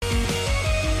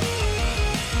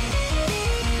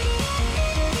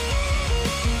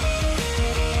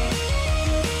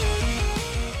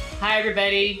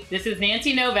everybody. This is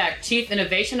Nancy Novak, Chief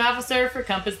Innovation Officer for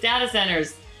Compass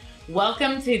Datacenters.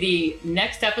 Welcome to the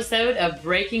next episode of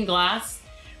Breaking Glass.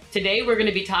 Today, we're going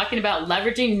to be talking about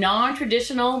leveraging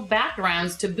non-traditional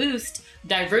backgrounds to boost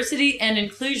diversity and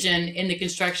inclusion in the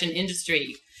construction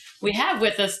industry. We have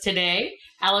with us today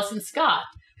Allison Scott,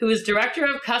 who is Director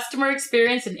of Customer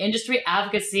Experience and Industry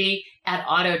Advocacy at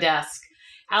Autodesk.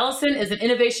 Allison is an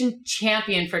innovation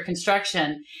champion for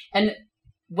construction, and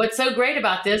what's so great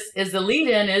about this is the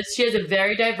lead-in is she has a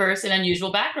very diverse and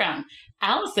unusual background.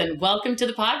 Allison, welcome to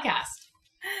the podcast.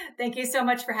 Thank you so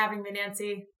much for having me,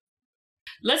 Nancy.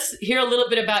 Let's hear a little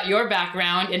bit about your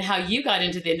background and how you got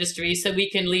into the industry so we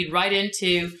can lead right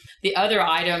into the other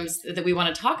items that we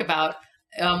want to talk about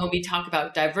when we talk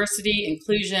about diversity,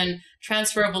 inclusion,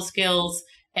 transferable skills,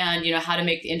 and how to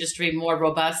make the industry more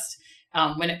robust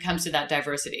when it comes to that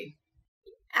diversity.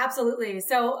 Absolutely.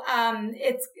 So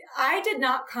I did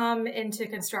not come into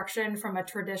construction from a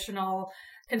traditional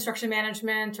construction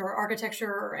management or architecture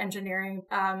or engineering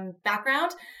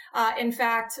background. In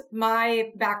fact,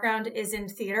 my background is in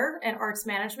theater and arts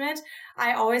management.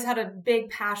 I always had a big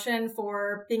passion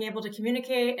for being able to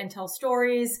communicate and tell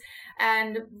stories,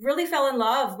 and really fell in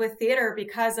love with theater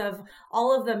because of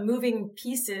all of the moving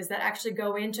pieces that actually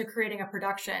go into creating a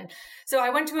production. So I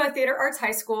went to a theater arts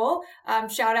high school,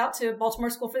 shout out to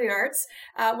Baltimore School for the Arts,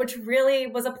 which really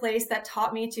was a place that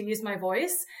taught me to use my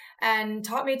voice and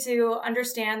taught me to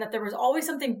understand that there was always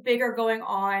something bigger going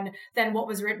on than what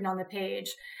was written on the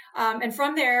page. And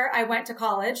from there, I went to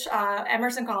college,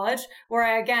 Emerson College, where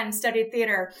I again studied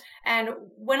theater. And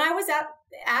when I was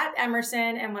at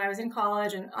Emerson and when I was in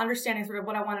college and understanding sort of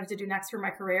what I wanted to do next for my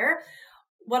career,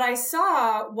 what I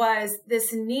saw was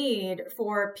this need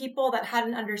for people that had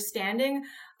an understanding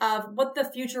of what the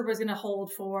future was going to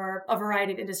hold for a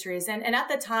variety of industries. And at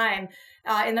the time,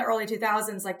 in the early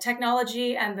 2000s, like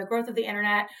technology and the growth of the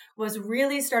internet was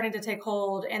really starting to take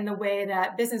hold in the way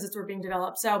that businesses were being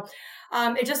developed. So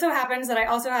it just so happens that I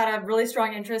also had a really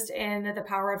strong interest in the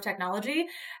power of technology.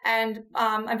 And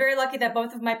I'm very lucky that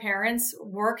both of my parents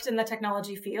worked in the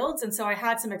technology fields. And so I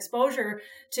had some exposure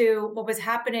to what was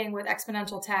happening with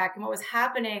exponential tech and what was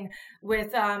happening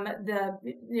with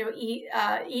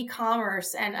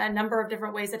e-commerce and a number of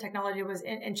different ways that technology was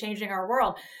in changing our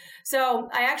world. So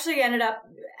I actually ended up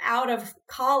out of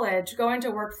college going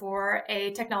to work for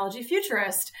a technology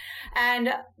futurist.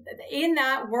 And in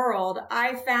that world,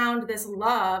 I found this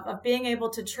love of being able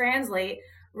to translate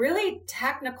really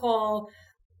technical,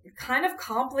 kind of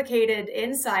complicated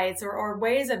insights or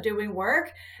ways of doing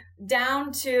work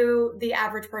down to the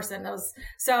average person.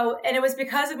 And it was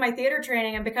because of my theater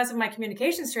training and because of my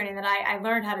communications training that I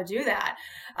learned how to do that.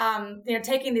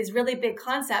 Taking these really big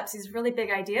concepts, these really big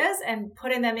ideas, and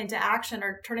putting them into action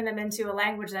or turning them into a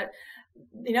language that,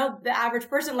 the average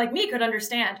person like me could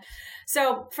understand.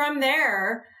 So from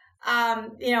there,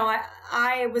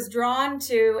 I was drawn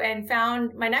to and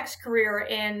found my next career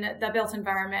in the built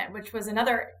environment, which was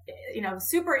another,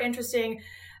 super interesting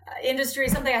industry,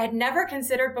 something I had never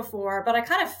considered before, but I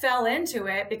kind of fell into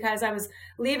it because I was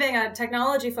leaving a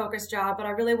technology focused job, but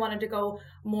I really wanted to go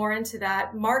more into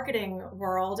that marketing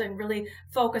world and really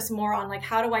focus more on like,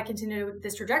 how do I continue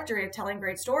this trajectory of telling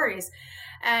great stories?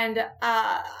 And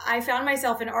I found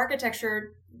myself in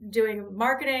architecture doing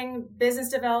marketing, business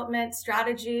development,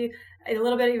 strategy, a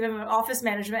little bit even office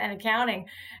management and accounting.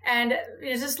 And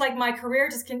it's just like my career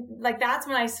that's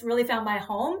when I really found my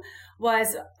home,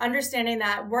 was understanding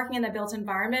that working in the built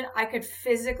environment, I could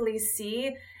physically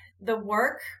see the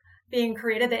work being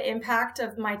created, the impact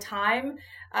of my time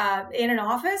in an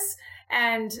office,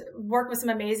 and work with some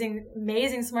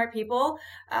amazing, smart people,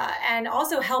 and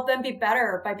also help them be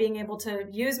better by being able to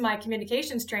use my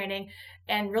communications training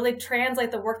and really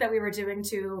translate the work that we were doing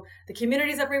to the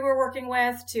communities that we were working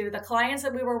with, to the clients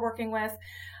that we were working with.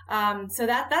 So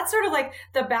that's sort of like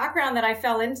the background that I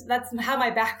fell into. That's how my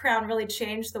background really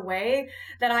changed the way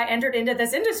that I entered into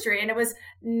this industry. And it was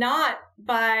not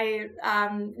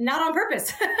on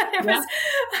purpose.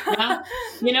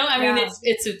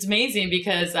 It's amazing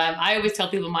because I always tell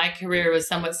people my career was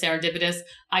somewhat serendipitous.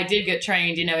 I did get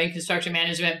trained, in construction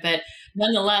management, but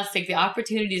nonetheless, the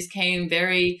opportunities came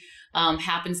very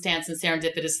happenstance and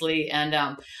serendipitously. And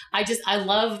I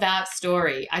love that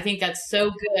story. I think that's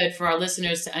so good for our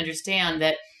listeners to understand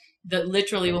that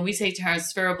literally when we say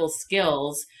transferable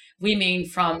skills, we mean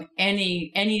from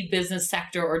any business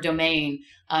sector or domain.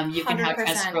 You can 100%. Have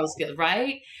transferable skills,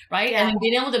 right? Yeah. And then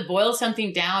being able to boil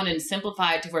something down and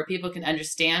simplify it to where people can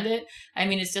understand it. I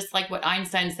mean, it's just like what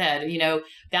Einstein said,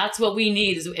 that's what we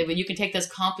need is when you can take this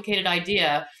complicated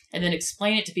idea and then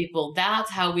explain it to people.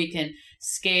 That's how we can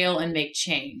scale and make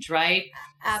change, right?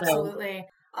 Absolutely.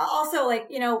 Also, like,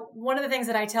 one of the things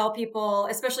that I tell people,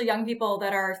 especially young people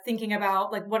that are thinking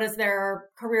about like, what is their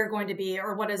career going to be,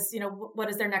 or what is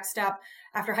their next step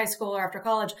after high school or after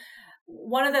college.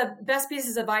 One of the best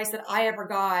pieces of advice that I ever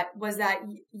got was that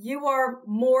you are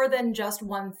more than just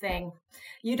one thing.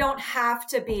 You don't have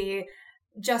to be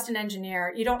just an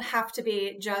engineer. You don't have to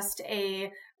be just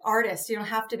a artist. You don't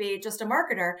have to be just a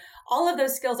marketer. All of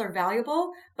those skills are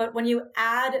valuable, but when you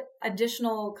add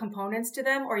additional components to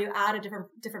them, or you add a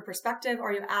different perspective,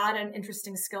 or you add an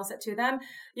interesting skill set to them,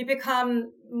 you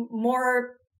become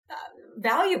more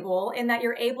valuable in that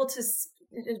you're able to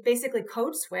basically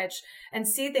code switch and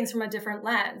see things from a different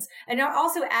lens. And you're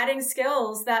also adding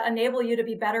skills that enable you to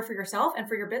be better for yourself and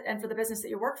for the business that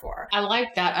you work for. I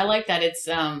like that.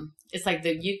 It's like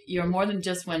you're more than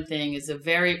just one thing is a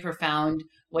very profound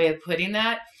way of putting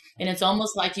that. And it's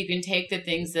almost like you can take the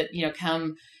things that,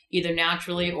 come either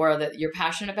naturally or that you're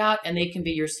passionate about, and they can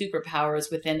be your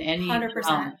superpowers within any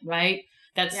 100%. Right?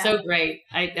 That's so great.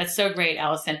 That's so great,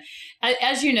 Allison.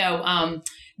 As you know,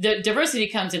 the diversity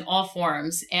comes in all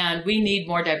forms, and we need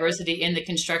more diversity in the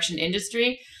construction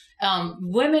industry.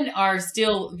 Women are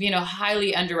still,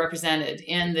 highly underrepresented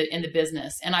in the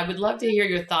business. And I would love to hear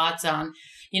your thoughts on,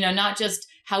 not just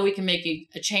how we can make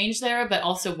a change there, but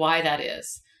also why that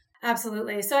is.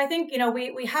 Absolutely. So I think,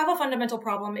 we have a fundamental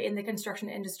problem in the construction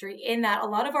industry in that a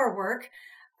lot of our work,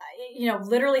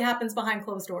 literally happens behind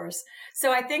closed doors.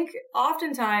 So I think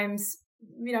oftentimes,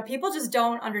 people just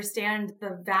don't understand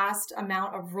the vast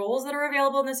amount of roles that are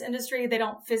available in this industry. They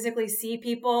don't physically see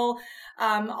people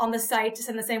on the site just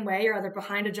in the same way. You're either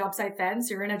behind a job site fence,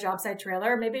 you're in a job site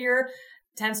trailer, maybe you're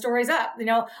 10 stories up.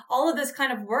 All of this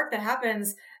kind of work that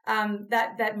happens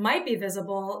that might be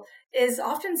visible is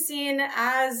often seen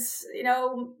as,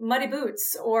 muddy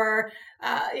boots or,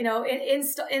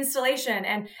 installation.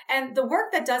 And the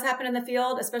work that does happen in the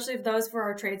field, especially for those for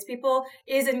our tradespeople,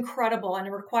 is incredible, and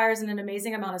it requires an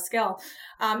amazing amount of skill.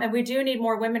 And we do need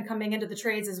more women coming into the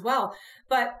trades as well.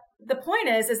 But the point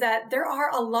is that there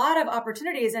are a lot of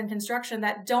opportunities in construction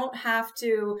that don't have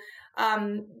to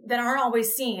that aren't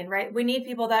always seen, right? We need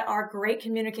people that are great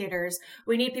communicators.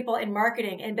 We need people in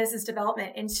marketing, in business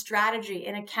development, in strategy,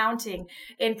 in accounting,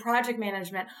 in project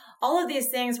management. All of these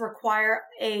things require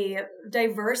a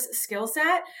diverse skill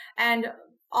set. And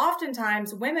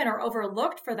oftentimes women are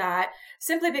overlooked for that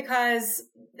simply because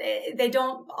they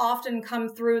don't often come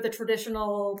through the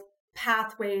traditional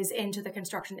pathways into the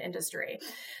construction industry.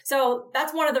 So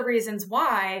that's one of the reasons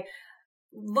why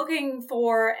looking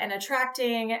for and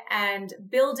attracting and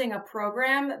building a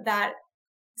program that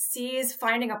sees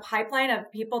finding a pipeline of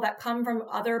people that come from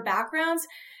other backgrounds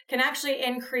can actually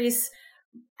increase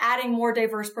adding more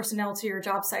diverse personnel to your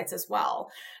job sites as well.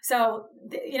 So,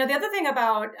 the other thing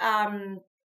about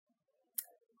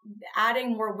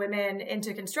adding more women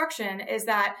into construction is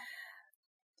that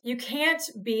you can't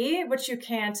be what you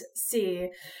can't see.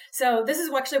 So this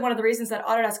is actually one of the reasons that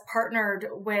Autodesk partnered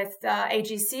with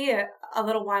AGC a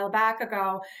little while back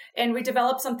ago, and we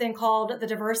developed something called the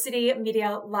Diversity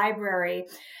Media Library.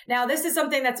 Now, this is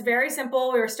something that's very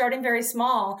simple. We were starting very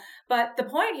small, but the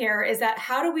point here is that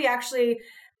how do we actually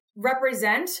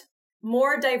represent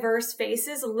more diverse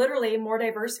faces, literally more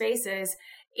diverse faces,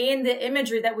 in the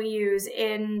imagery that we use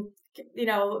in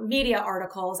media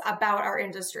articles about our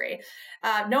industry.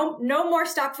 No more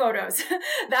stock photos.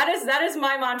 That is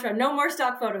my mantra. No more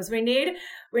stock photos. We need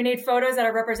photos that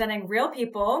are representing real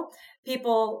people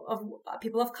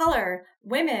of color,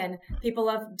 women, people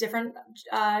of different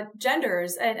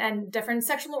genders and different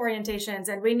sexual orientations.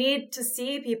 And we need to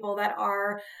see people that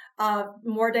are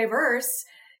more diverse,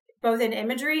 both in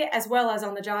imagery as well as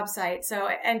on the job site. So,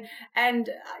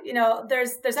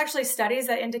 there's actually studies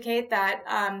that indicate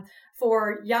that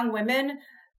for young women,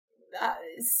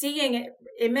 seeing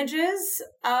images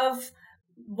of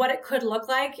what it could look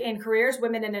like in careers,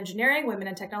 women in engineering, women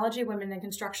in technology, women in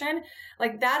construction,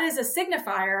 like that is a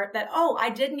signifier that,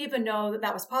 I didn't even know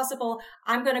that was possible.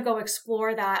 I'm going to go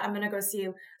explore that. I'm going to go see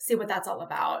what that's all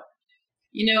about.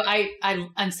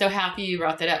 I'm so happy you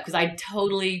brought that up because I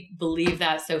totally believe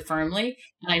that so firmly.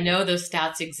 And I know those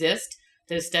stats exist,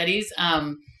 those studies.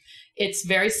 It's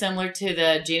very similar to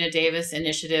the Gina Davis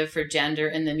Initiative for Gender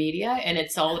in the Media. And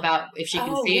it's all about if she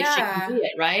can see it, she can do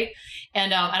it, right?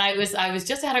 And I was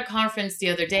just at a conference the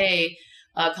other day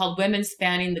called Women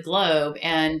Spanning the Globe.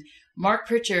 And Mark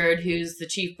Pritchard, who's the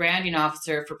Chief Branding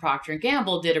Officer for Procter &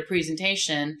 Gamble, did a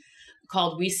presentation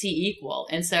called We See Equal.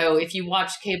 And so if you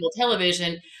watch cable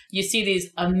television, you see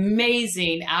these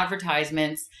amazing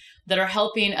advertisements that are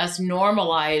helping us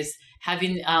normalize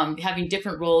having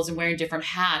different roles and wearing different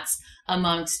hats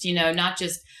amongst, not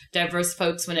just diverse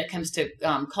folks when it comes to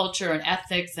culture and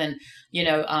ethics and,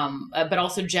 but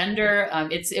also gender.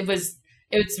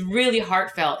 It's really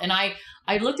heartfelt. And I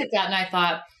looked at that and I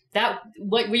thought that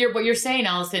what you're saying,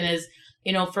 Allison, is,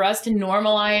 for us to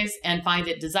normalize and find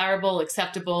it desirable,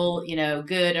 acceptable,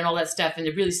 good and all that stuff, and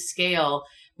to really scale,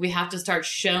 we have to start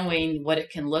showing what it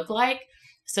can look like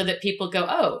so that people go,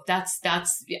 oh, that's,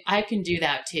 I can do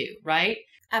that too. Right.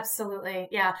 Absolutely.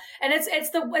 Yeah. And it's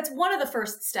one of the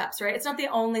first steps, right? It's not the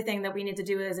only thing that we need to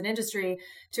do as an industry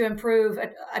to improve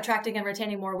attracting and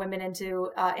retaining more women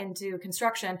into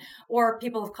construction or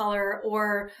people of color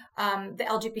or the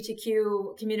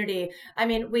LGBTQ community. I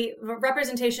mean,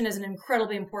 representation is an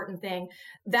incredibly important thing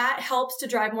that helps to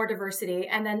drive more diversity.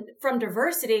 And then from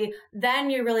diversity, then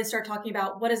you really start talking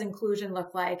about what does inclusion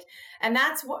look like. And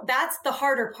that's the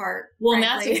harder part. Well, and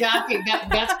that's exactly,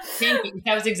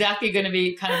 that was exactly going to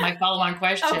be kind of my follow-on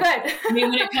question. Oh, good. I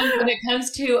mean, when it comes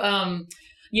to,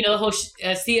 the whole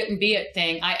see it and be it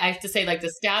thing, I have to say, like,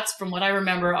 the stats from what I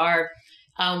remember are,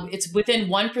 it's within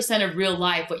 1% of real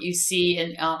life what you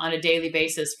see on a daily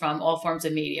basis from all forms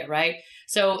of media, right?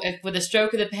 So if with a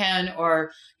stroke of the pen or,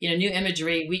 new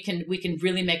imagery, we can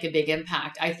really make a big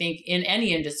impact, I think, in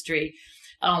any industry.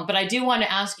 But I do want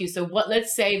to ask you, so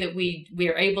let's say that we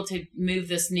are able to move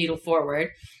this needle forward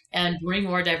and bring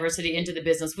more diversity into the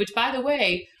business, which, by the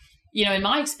way, in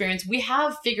my experience, we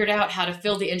have figured out how to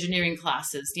fill the engineering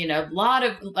classes. A lot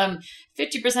of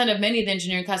 50% of many of the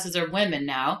engineering classes are women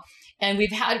now. And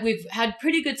we've had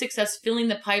pretty good success filling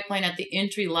the pipeline at the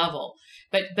entry level.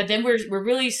 But then we're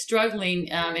really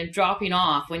struggling and dropping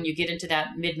off when you get into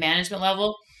that mid-management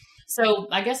level. So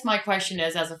I guess my question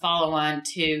is, as a follow-on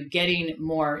to getting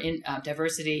more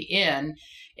diversity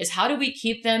is how do we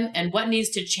keep them, and what needs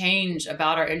to change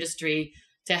about our industry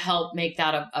to help make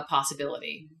that a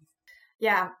possibility?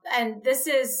 Yeah. And this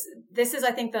is,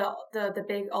 I think, the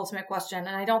big ultimate question.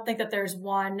 And I don't think that there's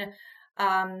one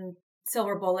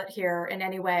silver bullet here in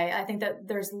any way. I think that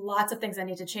there's lots of things that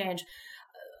need to change.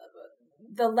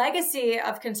 The legacy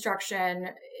of construction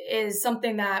is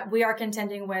something that we are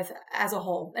contending with as a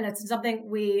whole. And it's something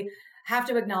we have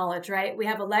to acknowledge, right? We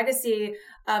have a legacy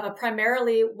of a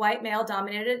primarily white male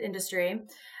dominated industry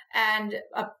and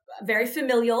a very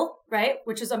familial, right?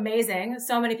 Which is amazing.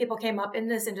 So many people came up in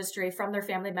this industry from their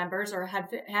family members or had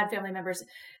family members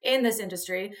in this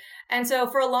industry. And so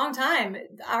for a long time,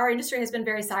 our industry has been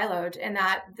very siloed in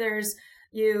that there's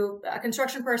a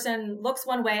construction person looks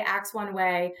one way, acts one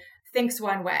way, thinks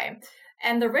one way.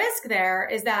 And the risk there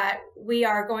is that we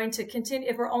are going to continue,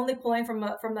 if we're only pulling from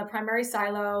the primary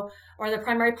silo or the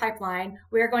primary pipeline,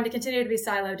 we are going to continue to be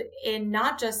siloed in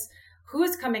not just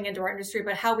who's coming into our industry,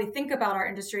 but how we think about our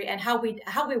industry and how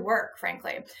we work,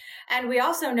 frankly. And we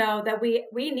also know that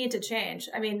we need to change.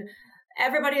 I mean,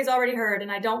 everybody has already heard,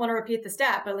 and I don't want to repeat the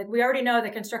stat, but we already know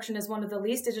that construction is one of the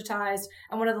least digitized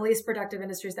and one of the least productive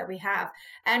industries that we have.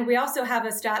 And we also have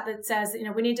a stat that says,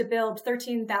 we need to build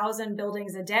 13,000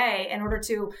 buildings a day in order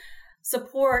to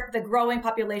support the growing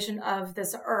population of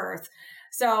this earth.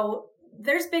 So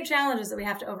there's big challenges that we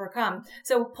have to overcome.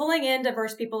 So pulling in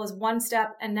diverse people is one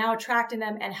step, and now attracting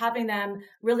them and having them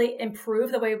really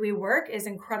improve the way we work is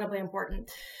incredibly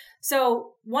important.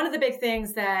 So one of the big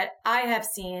things that I have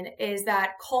seen is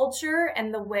that culture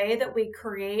and the way that we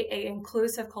create an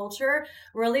inclusive culture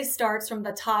really starts from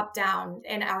the top down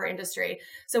in our industry.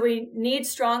 So we need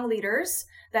strong leaders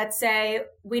that say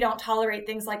we don't tolerate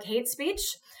things like hate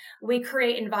speech. We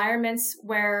create environments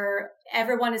where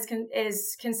everyone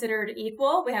is considered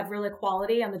equal. We have real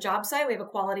equality on the job site. We have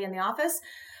equality in the office.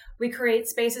 We create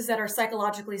spaces that are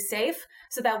psychologically safe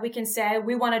so that we can say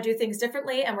we want to do things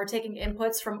differently, and we're taking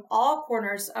inputs from all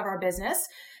corners of our business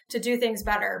to do things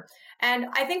better. And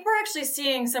I think we're actually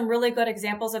seeing some really good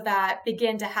examples of that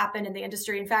begin to happen in the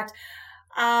industry. In fact,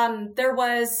 there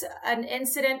was an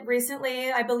incident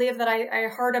recently, I believe, that I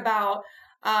heard about.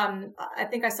 I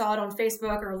think I saw it on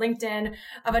Facebook or LinkedIn,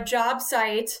 of a job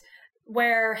site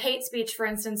where hate speech, for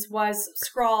instance, was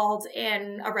scrawled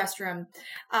in a restroom.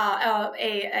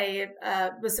 It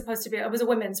was a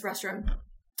women's restroom,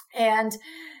 and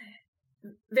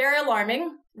very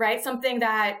alarming, right? Something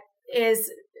that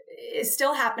is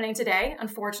still happening today,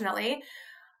 unfortunately.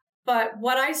 But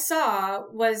what I saw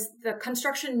was the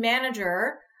construction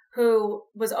manager who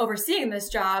was overseeing this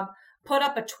job put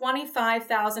up a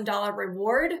 $25,000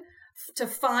 reward to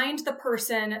find the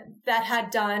person that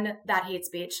had done that hate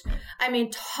speech. I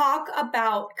mean, talk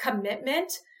about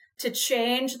commitment to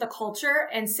change the culture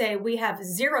and say we have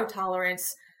zero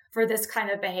tolerance for this kind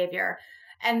of behavior.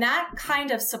 And that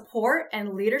kind of support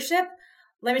and leadership,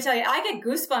 let me tell you, I get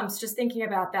goosebumps just thinking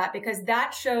about that, because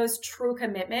that shows true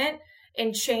commitment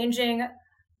in changing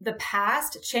the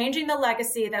past, changing the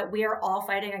legacy that we are all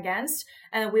fighting against,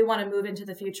 and that we want to move into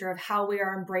the future of how we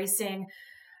are embracing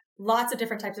lots of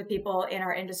different types of people in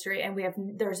our industry. And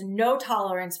there's no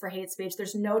tolerance for hate speech.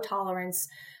 There's no tolerance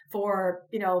for,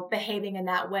 behaving in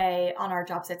that way on our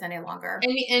job sites any longer.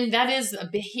 And that is a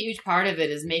huge part of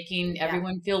it, is making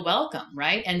everyone feel welcome,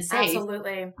 right? And safe.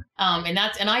 Absolutely. And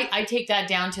I take that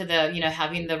down to the,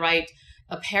 having the right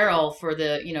apparel for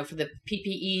the, for the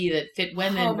PPE that fit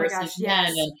women versus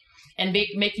men, and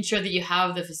making sure that you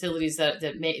have the facilities that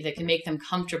can make them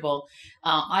comfortable.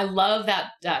 I love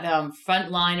that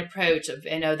frontline approach of,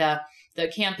 the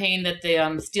campaign that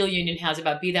the Steel Union has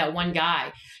about be that one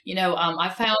guy. I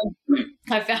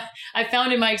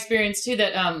found in my experience too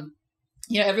that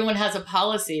everyone has a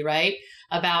policy, right,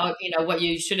 about what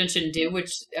you should and shouldn't do, which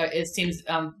it seems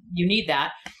you need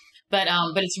that. But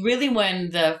it's really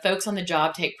when the folks on the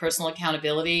job take personal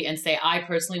accountability and say, I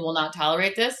personally will not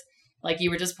tolerate this, like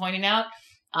you were just pointing out,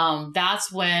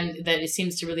 that's when that it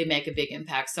seems to really make a big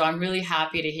impact. So I'm really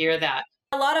happy to hear that.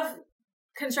 A lot of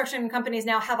construction companies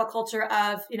now have a culture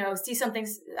of, see something,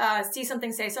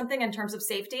 say something in terms of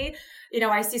safety.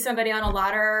 I see somebody on a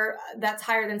ladder that's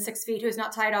higher than 6 feet who's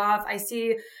not tied off. I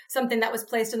see something that was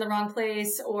placed in the wrong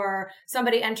place, or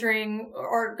somebody entering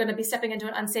or going to be stepping into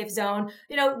an unsafe zone.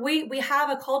 We have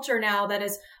a culture now that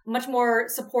is much more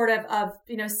supportive of,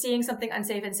 seeing something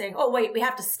unsafe and saying, oh, wait, we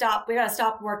have to stop. We got to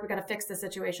stop work. We got to fix the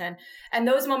situation. And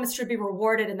those moments should be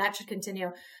rewarded, and that should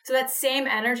continue. So that same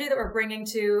energy that we're bringing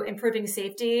to improving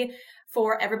safety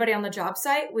for everybody on the job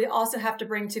site, we also have to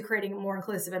bring to creating a more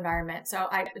inclusive environment. So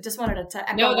I just wanted to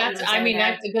echo that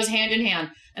it goes hand in hand.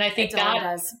 And I think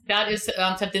that is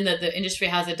something that the industry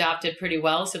has adopted pretty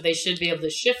well. So they should be able to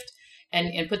shift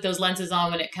and put those lenses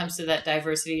on when it comes to that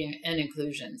diversity and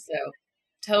inclusion. So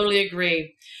totally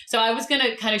agree. So I was going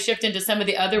to kind of shift into some of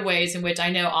the other ways in which I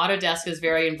know Autodesk is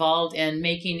very involved in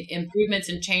making improvements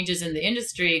and changes in the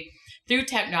industry through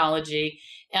technology.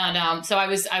 And so I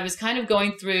was kind of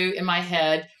going through in my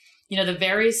head, the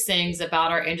various things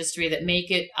about our industry that make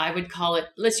it, I would call it,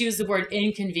 let's use the word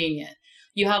inconvenient.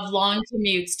 You have long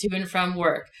commutes to and from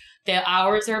work. The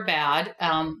hours are bad.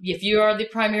 If you are the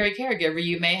primary caregiver,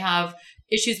 you may have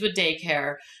issues with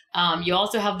daycare. You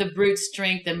also have the brute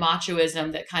strength and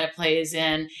machoism that kind of plays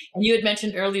in. And you had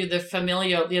mentioned earlier the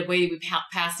familial, the way we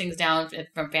pass things down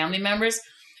from family members.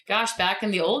 Gosh, back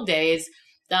in the old days,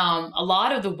 a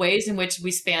lot of the ways in which we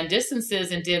span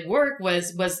distances and did work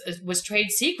was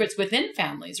trade secrets within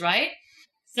families, right?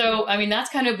 So, I mean, that's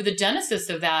kind of the genesis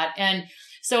of that. And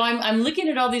so I'm looking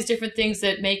at all these different things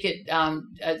that make it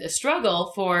a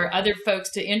struggle for other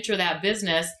folks to enter that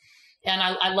business. And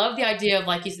I love the idea of,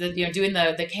 like you said, doing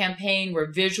the campaign where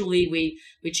visually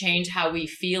we change how we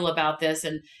feel about this,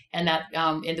 and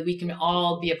that we can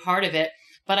all be a part of it.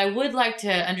 But I would like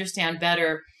to understand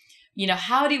better,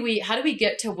 how do we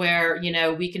get to where,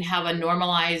 we can have a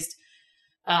normalized,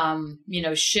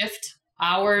 shift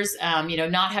hours,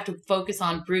 not have to focus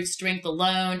on brute strength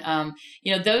alone,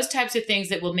 those types of things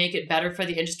that will make it better for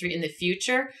the industry in the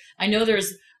future. I know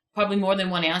there's probably more than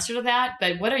one answer to that,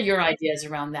 but what are your ideas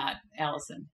around that,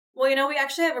 Allison? Well, we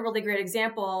actually have a really great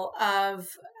example of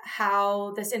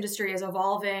how this industry is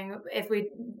evolving. If we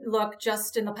look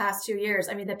just in the past 2 years,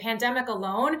 I mean, the pandemic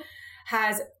alone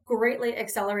has greatly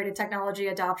accelerated technology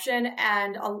adoption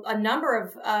and a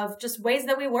number of just ways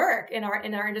that we work in our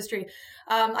industry.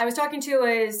 I was talking to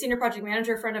a senior project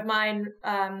manager friend of mine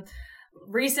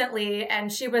recently,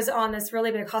 and she was on this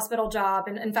really big hospital job.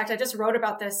 And in fact, I just wrote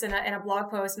about this in a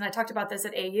blog post, and I talked about this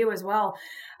at AU as well.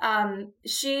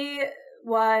 She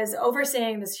was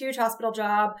overseeing this huge hospital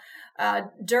job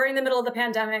during the middle of the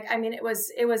pandemic. I mean, it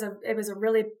was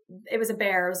a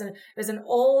bear. It was an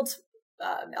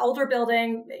older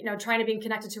building, trying to be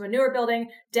connected to a newer building,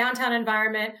 downtown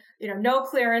environment, no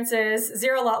clearances,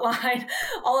 zero lot line,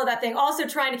 all of that thing. Also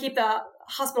trying to keep the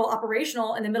hospital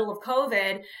operational in the middle of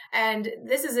COVID. And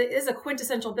this is a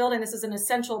quintessential building. This is an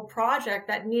essential project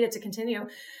that needed to continue.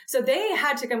 So they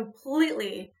had to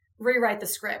completely rewrite the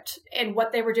script in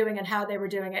what they were doing and how they were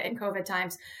doing it in COVID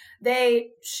times. They,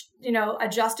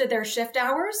 adjusted their shift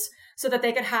hours so that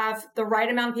they could have the right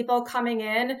amount of people coming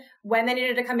in when they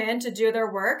needed to come in to do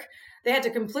their work. They had to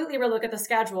completely relook at the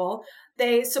schedule.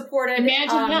 They supported...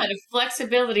 Imagine that,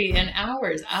 flexibility in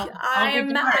hours.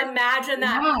 Imagine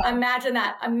that. Yeah. Imagine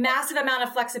that. A massive amount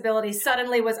of flexibility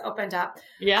suddenly was opened up.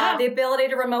 Yeah. The ability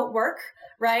to remote work,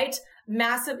 right?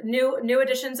 massive new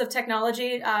additions of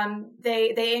technology.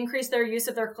 They increase their use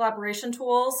of their collaboration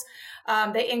tools.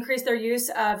 They increase their use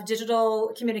of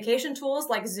digital communication tools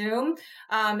like Zoom.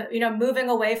 Moving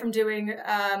away from doing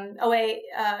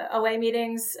OAC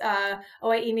meetings,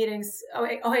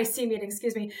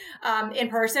 in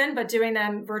person, but doing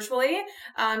them virtually,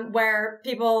 where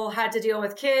people had to deal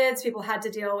with kids. People had to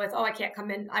deal with, I can't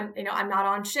come in. I'm not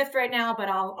on shift right now, but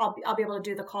I'll be able to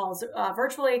do the calls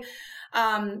virtually.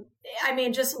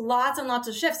 Just lots and lots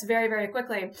of shifts very, very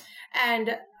quickly.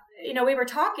 And, we were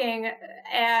talking,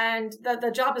 and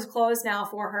the job is closed now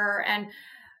for her. And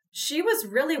she was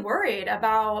really worried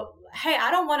about, hey,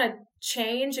 I don't want to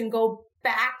change and go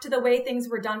back to the way things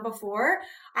were done before.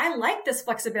 I like this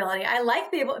flexibility. I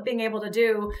like being able to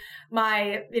do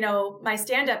my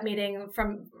stand-up meeting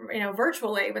from,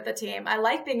 virtually with the team. I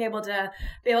like being able to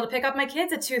pick up my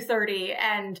kids at 2:30.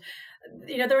 And,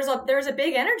 there's a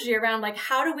big energy around, like,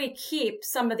 how do we keep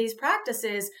some of these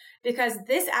practices? Because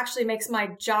this actually makes my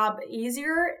job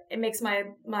easier. It makes my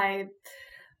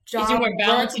job, more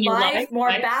balance in your life, more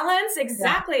balance.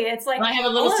 Exactly. Yeah. It's like, I have a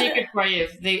little secret for you.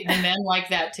 The men like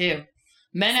that too.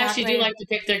 Men actually do like to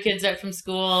pick their kids up from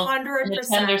school, 100%. And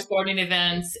attend their sporting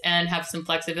events, and have some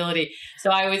flexibility. So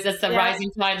that's the rising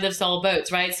tide lifts all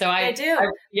boats, right? So I do.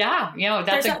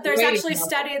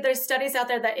 There's studies out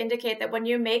there that indicate that when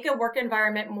you make a work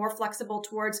environment more flexible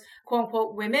towards quote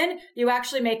unquote women, you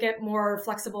actually make it more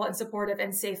flexible and supportive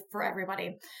and safe for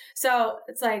everybody. So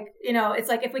it's like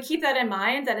if we keep that in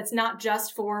mind, that it's not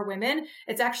just for women,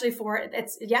 it's actually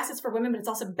it's for women, but it's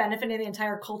also benefiting the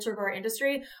entire culture of our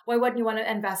industry. Why wouldn't you want to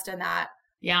invest in that?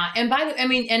 Yeah. And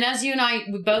and as you and I,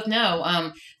 we both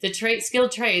know, the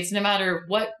skilled trades, no matter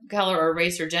what color or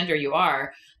race or gender you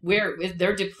are,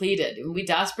 they're depleted. We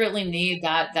desperately need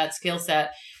that skill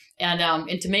set. And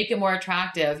to make it more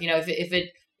attractive, if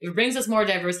it brings us more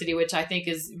diversity, which I think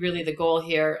is really the goal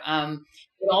here, it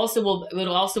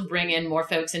will also bring in more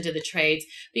folks into the trades,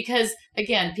 because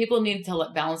again, people need to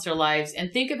balance their lives.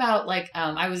 And think about, like,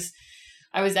 I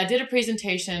did a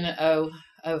presentation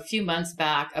a few months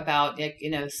back about,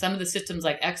 some of the systems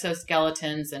like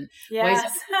exoskeletons and ways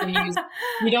to use.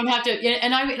 You don't have to,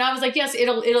 and I was like, yes,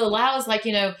 it'll allow us, like,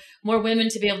 more women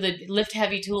to be able to lift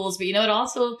heavy tools, but it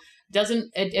also doesn't,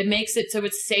 it makes it so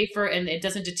it's safer, and it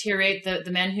doesn't deteriorate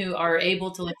the men who are able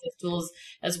to lift the tools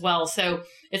as well. So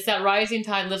it's that rising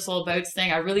tide lifts all boats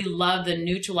thing. I really love the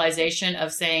neutralization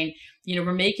of saying,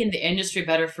 we're making the industry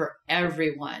better for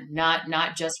everyone,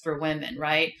 not just for women,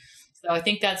 right? So I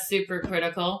think that's super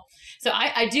critical. So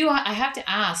I have to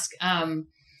ask,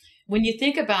 when you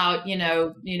think about,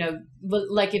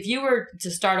 like, if you were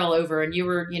to start all over and you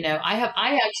were,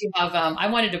 I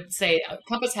wanted to say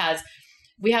Compass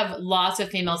we have lots of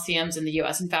female CMs in the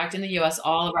U.S. In fact, in the U.S.,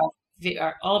 all of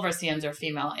our CMs are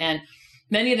female, and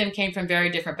many of them came from very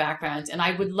different backgrounds. And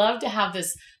I would love to have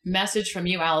this message from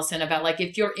you, Allison, about, like,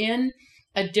 if you're in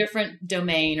a different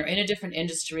domain or in a different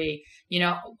industry,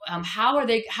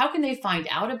 how can they find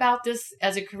out about this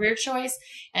as a career choice,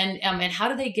 and how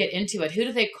do they get into it? Who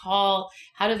do they call?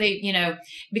 How do they,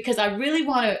 because I really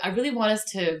want us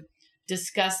to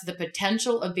discuss the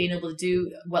potential of being able to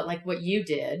do what you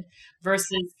did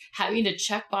versus having to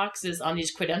check boxes on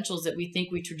these credentials that we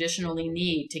think we traditionally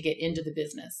need to get into the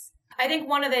business. I think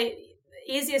one of the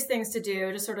easiest things to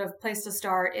do, just sort of place to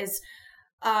start, is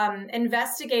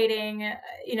investigating,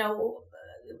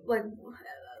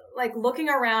 like looking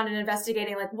around and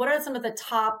investigating, like, what are some of the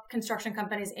top construction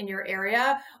companies in your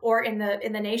area or in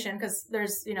the nation? Because there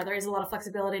is a lot of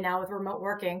flexibility now with remote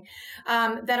working,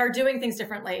 that are doing things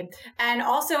differently. And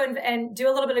also, and do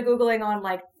a little bit of Googling on,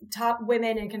 like, top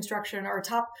women in construction or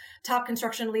top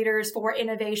construction leaders for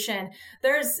innovation.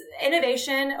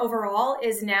 Innovation overall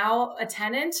is now a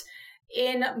tenant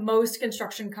in most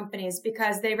construction companies,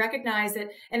 because they recognize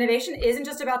that innovation isn't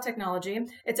just about technology.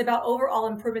 It's about overall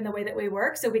improving the way that we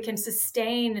work, so we can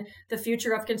sustain the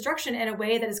future of construction in a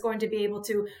way that is going to be able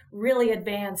to really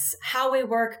advance how we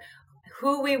work,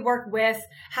 who we work with,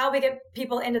 how we get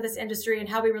people into this industry, and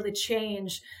how we really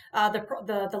change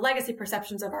the legacy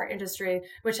perceptions of our industry,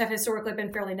 which have historically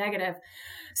been fairly negative.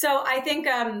 So I think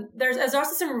there's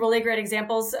also some really great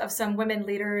examples of some women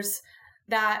leaders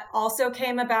that also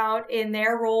came about in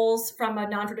their roles from a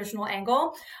non-traditional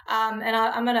angle. And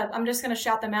I'm just gonna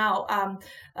shout them out.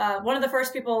 One of the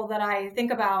first people that I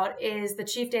think about is the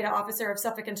Chief Data Officer of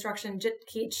Suffolk Construction, Jit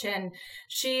Keach, and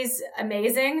she's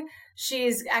amazing.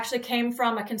 She's actually came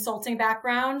from a consulting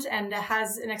background and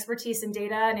has an expertise in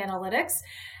data and analytics.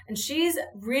 And she's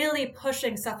really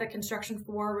pushing Suffolk Construction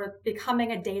forward,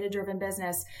 becoming a data-driven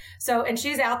business. So, and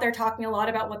she's out there talking a lot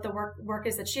about what the work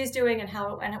is that she's doing and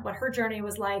what her journey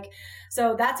was like.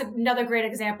 So that's another great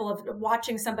example of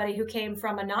watching somebody who came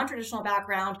from a non-traditional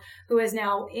background, who is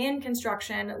now in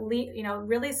construction,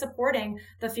 really supporting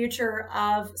the future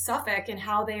of Suffolk and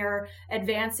how they are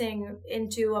advancing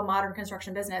into a modern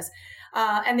construction business.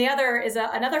 And the other is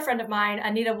another friend of mine,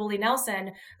 Anita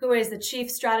Woolley-Nelson, who is the Chief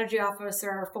Strategy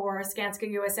Officer for Skanska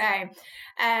USA.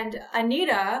 And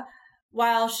Anita,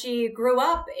 while she grew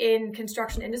up in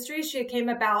construction industry, she came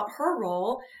about her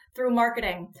role through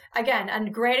marketing. Again, a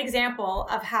great example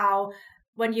of how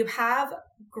when you have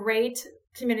great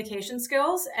communication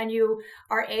skills and you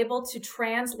are able to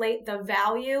translate the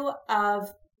value of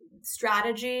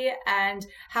strategy and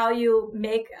how you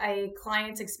make a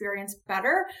client's experience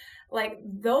better, like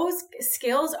those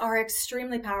skills are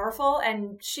extremely powerful.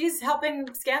 And she's helping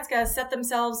Skanska set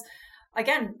themselves,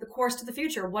 again, the course to the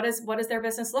future. What does their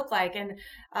business look like? And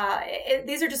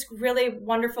these are just really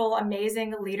wonderful,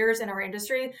 amazing leaders in our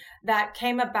industry that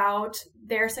came about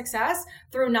their success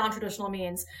through non-traditional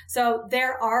means. So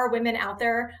there are women out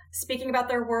there speaking about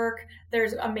their work.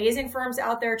 There's amazing firms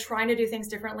out there trying to do things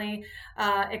differently.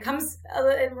 It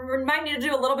might need to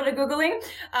do a little bit of Googling,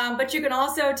 but you can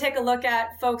also take a look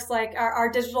at folks like our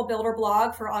digital builder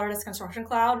blog for Autodesk Construction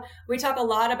Cloud. We talk a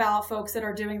lot about folks that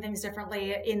are doing things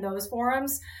differently in those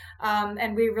forums.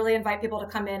 And we really invite people to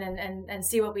come in and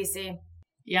see what we see.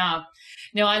 Yeah,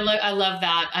 no, I love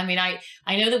that. I mean, I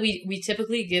know that we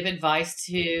typically give advice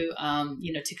to,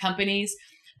 to companies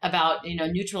about,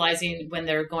 neutralizing when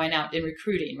they're going out in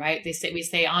recruiting, right? We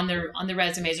say on the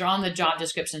resumes or on the job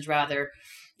descriptions rather,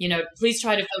 please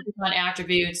try to focus on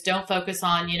attributes. Don't focus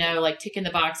on, like ticking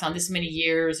the box on this many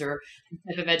years or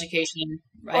type of education.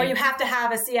 Right? Or you have to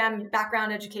have a CM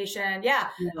background education. Yeah.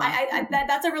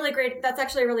 That's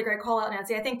actually a really great call out,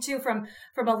 Nancy. I think too, from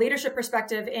a leadership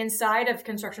perspective inside of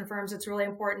construction firms, it's really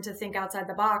important to think outside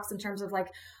the box in terms of like,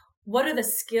 what are the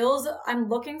skills I'm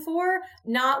looking for?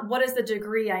 Not what is the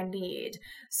degree I need.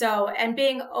 So, and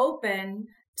being open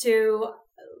to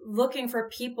looking for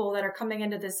people that are coming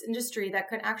into this industry that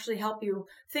could actually help you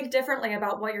think differently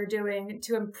about what you're doing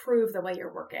to improve the way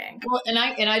you're working. Well, and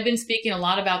I've been speaking a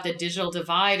lot about the digital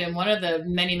divide, and one of the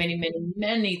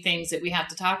many things that we have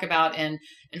to talk about and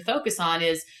focus on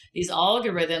is these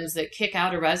algorithms that kick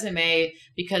out a resume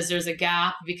because there's a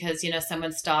gap, because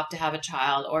someone stopped to have a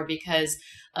child, or because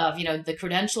of the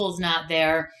credentials not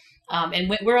there. And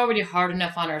we're already hard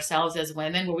enough on ourselves as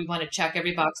women where we want to check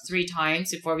every box 3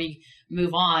 times before we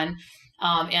move on.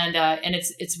 And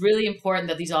it's really important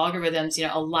that these algorithms,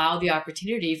 allow the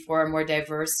opportunity for a more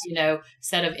diverse,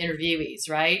 set of interviewees,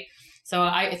 right? So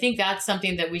I think that's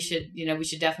something that we should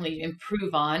definitely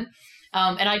improve on.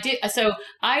 And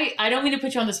I don't mean to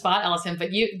put you on the spot, Allison,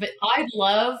 but I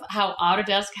love how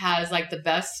Autodesk has like the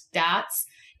best stats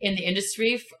in the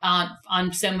industry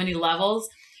on so many levels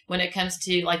when it comes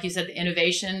to, like you said, the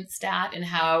innovation stat and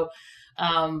how,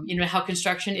 how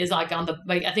construction is like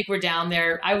I think we're down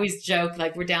there. I always joke,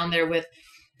 like we're down there with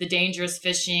the dangerous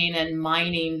fishing and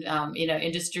mining,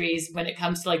 industries when it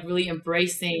comes to like really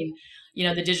embracing,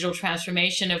 the digital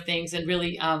transformation of things and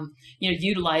really,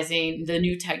 utilizing the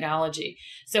new technology.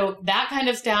 So that kind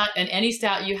of stat and any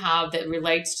stat you have that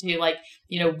relates to like,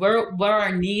 where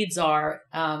our needs are,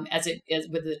 as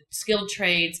with the skilled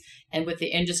trades and with the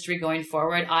industry going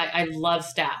forward. I love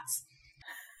stats.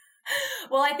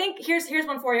 Well, I think here's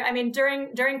one for you. I mean,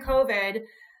 during COVID,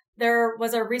 there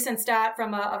was a recent stat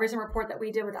from a recent report that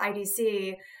we did with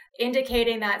IDC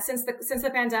indicating that since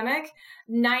the pandemic,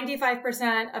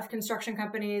 95% of construction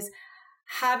companies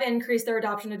have increased their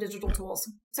adoption of digital tools.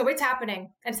 So it's happening.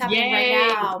 It's happening right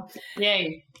now.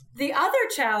 Yay. The other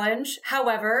challenge,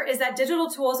 however, is that digital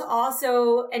tools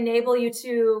also enable you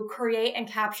to create and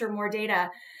capture more data.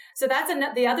 So that's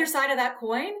the other side of that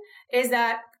coin, is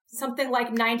that something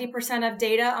like 90% of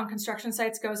data on construction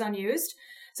sites goes unused.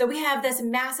 So we have this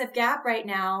massive gap right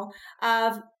now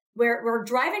of where we're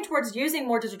driving towards using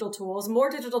more digital tools, more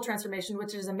digital transformation,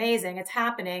 which is amazing. It's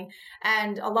happening.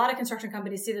 And a lot of construction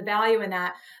companies see the value in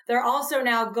that. They're also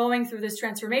now going through this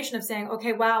transformation of saying,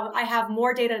 okay, wow, I have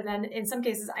more data than in some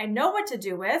cases I know what to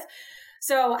do with.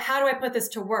 So how do I put this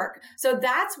to work? So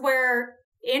that's where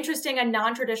interesting and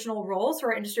non-traditional roles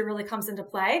for our industry really comes into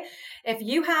play. If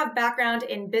you have background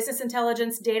in business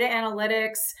intelligence, data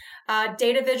analytics,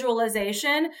 data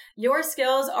visualization, your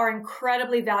skills are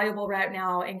incredibly valuable right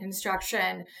now in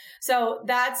construction. So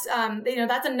that's,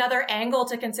 that's another angle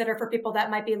to consider for people that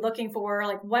might be looking for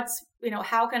like, what's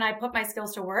how can I put my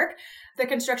skills to work? The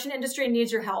construction industry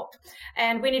needs your help.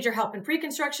 And we need your help in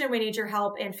pre-construction. We need your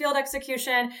help in field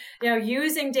execution.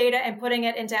 Using data and putting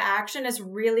it into action is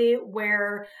really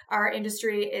where our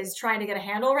industry is trying to get a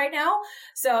handle right now.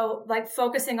 So like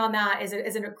focusing on that is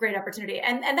a great opportunity.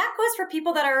 And that goes for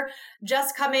people that are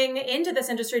just coming into this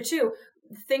industry too.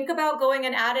 Think about going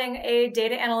and adding a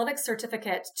data analytics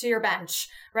certificate to your bench,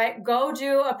 right? Go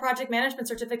do a project management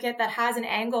certificate that has an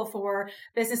angle for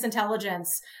business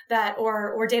intelligence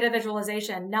or data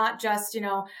visualization, not just,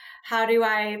 how do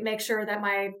I make sure that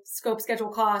my scope, schedule,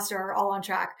 cost are all on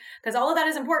track? Because all of that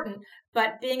is important,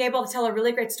 but being able to tell a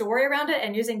really great story around it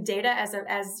and using data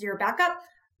as your backup,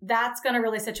 that's going to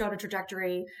really set you on a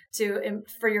trajectory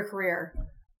for your career.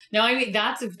 No, I mean,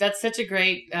 that's such a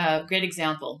great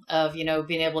example of,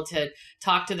 being able to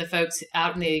talk to the folks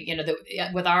out in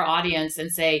with our audience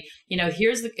and say,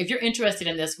 if you're interested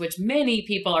in this, which many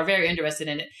people are very interested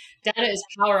in it, data is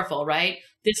powerful, right?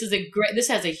 This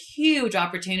has a huge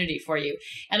opportunity for you.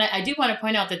 And I do want to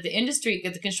point out that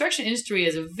the construction industry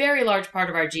is a very large part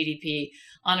of our GDP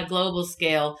on a global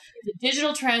scale. The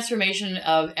digital transformation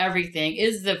of everything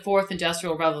is the fourth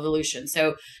industrial revolution.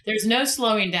 So there's no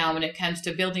slowing down when it comes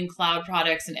to building cloud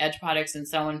products and edge products and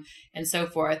so on and so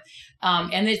forth.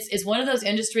 And it's one of those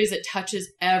industries that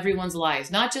touches everyone's lives,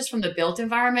 not just from the built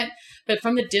environment, but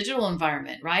from the digital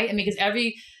environment, right? I mean, because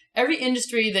every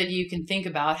industry that you can think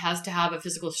about has to have a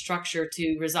physical structure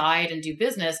to reside and do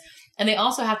business. And they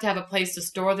also have to have a place to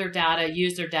store their data,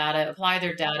 use their data, apply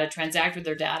their data, transact with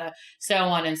their data, so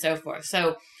on and so forth.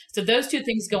 So those two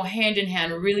things go hand in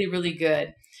hand, really, really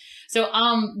good. So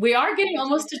we are getting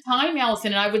almost to time,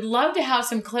 Allison, and I would love to have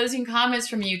some closing comments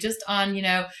from you just on,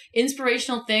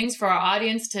 inspirational things for our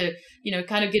audience to,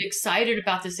 kind of get excited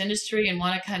about this industry and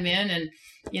want to come in and,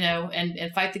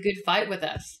 and fight the good fight with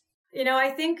us. I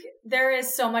think there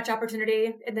is so much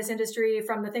opportunity in this industry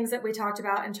from the things that we talked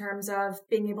about in terms of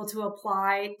being able to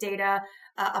apply data,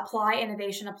 apply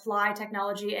innovation, apply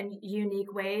technology in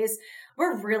unique ways.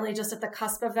 We're really just at the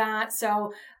cusp of that.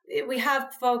 So we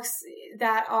have folks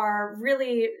that are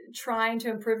really trying to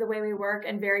improve the way we work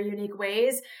in very unique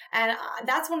ways. And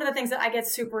that's one of the things that I get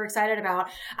super excited about.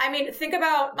 I mean, think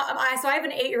about, so I have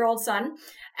an 8-year-old son,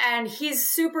 and he's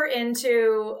super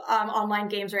into online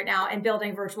games right now and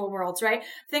building virtual worlds, right?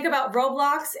 Think about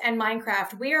Roblox and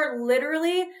Minecraft. We are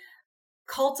literally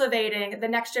cultivating the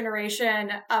next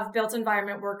generation of built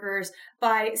environment workers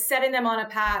by setting them on a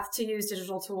path to use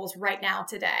digital tools right now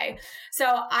today.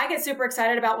 So I get super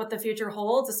excited about what the future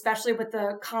holds, especially with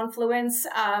the confluence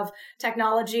of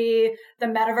technology, the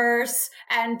metaverse,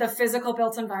 and the physical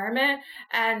built environment.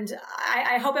 And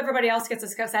I hope everybody else gets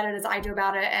as excited as I do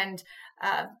about it. And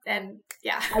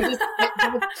yeah.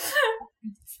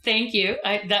 Thank you.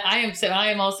 I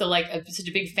am also like such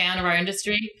a big fan of our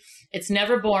industry. It's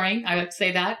never boring. I would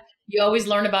say that. You always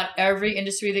learn about every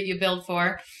industry that you build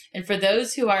for. And for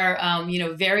those who are,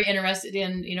 very interested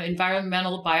in,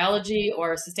 environmental biology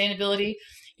or sustainability,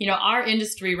 our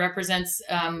industry represents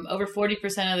over 40%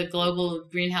 of the global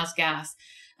greenhouse gas.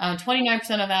 29%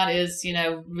 of that is,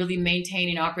 really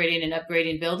maintaining, operating, and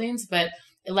upgrading buildings. But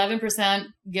 11%,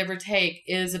 give or take,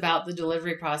 is about the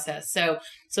delivery process. So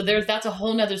that's a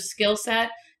whole nother skill set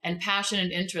and passion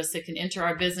and interest that can enter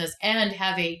our business and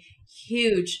have a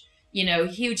huge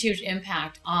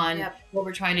impact on what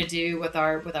we're trying to do with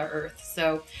our earth.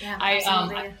 So yeah,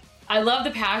 I love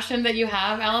the passion that you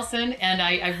have, Allison, and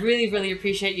I really, really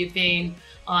appreciate you being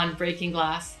on Breaking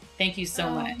Glass. Thank you so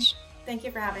much. Thank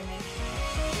you for having me.